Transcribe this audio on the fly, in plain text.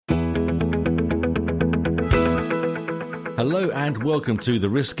Hello and welcome to the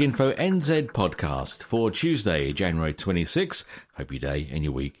Risk Info NZ podcast for Tuesday, January 26. Hope your day and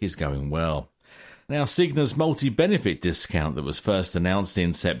your week is going well. Now, Cigna's multi-benefit discount that was first announced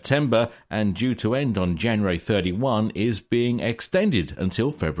in September and due to end on January 31 is being extended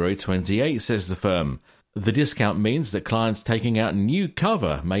until February 28, says the firm. The discount means that clients taking out new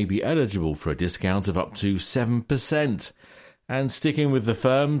cover may be eligible for a discount of up to 7%. And sticking with the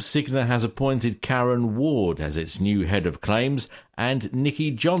firm, Cigna has appointed Karen Ward as its new head of claims and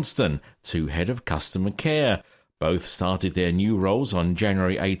Nikki Johnston to head of customer care. Both started their new roles on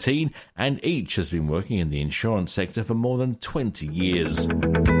January 18 and each has been working in the insurance sector for more than 20 years.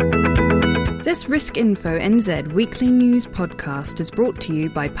 This Risk Info NZ weekly news podcast is brought to you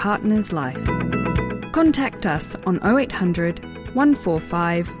by Partners Life. Contact us on 0800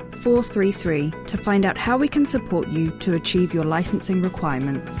 145 433 to find out how we can support you to achieve your licensing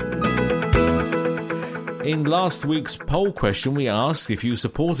requirements. In last week's poll question, we asked if you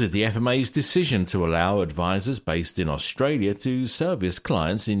supported the FMA's decision to allow advisors based in Australia to service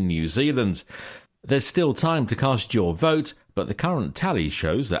clients in New Zealand. There's still time to cast your vote, but the current tally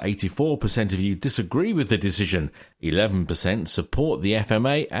shows that 84% of you disagree with the decision, 11% support the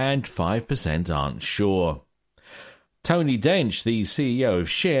FMA, and 5% aren't sure. Tony Dench, the CEO of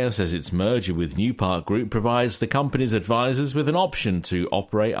Share, says its merger with Newpark Group provides the company's advisors with an option to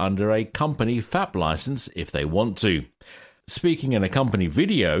operate under a company FAP license if they want to. Speaking in a company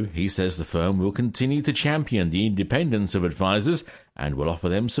video, he says the firm will continue to champion the independence of advisors and will offer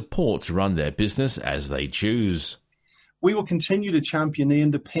them support to run their business as they choose. We will continue to champion the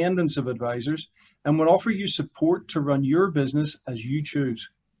independence of advisors and will offer you support to run your business as you choose.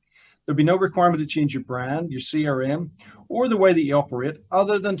 There'll be no requirement to change your brand, your CRM, or the way that you operate,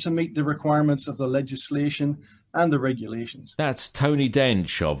 other than to meet the requirements of the legislation and the regulations. That's Tony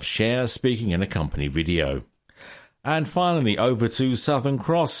Dench of Share speaking in a company video. And finally, over to Southern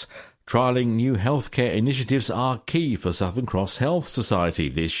Cross. Trialling new healthcare initiatives are key for Southern Cross Health Society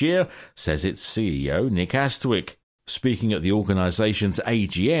this year, says its CEO Nick Astwick. Speaking at the organisation's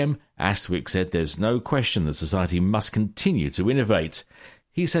AGM, Astwick said there's no question the society must continue to innovate.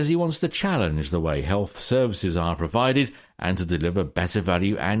 He says he wants to challenge the way health services are provided and to deliver better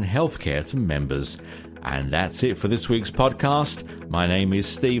value and healthcare to members. And that's it for this week's podcast. My name is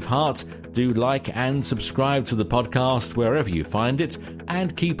Steve Hart. Do like and subscribe to the podcast wherever you find it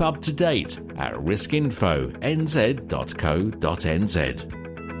and keep up to date at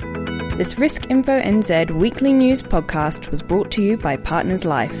riskinfo.nz.co.nz. This Risk Info NZ weekly news podcast was brought to you by Partners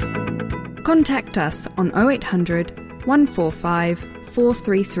Life. Contact us on 0800 145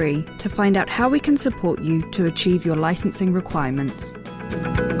 433 to find out how we can support you to achieve your licensing requirements.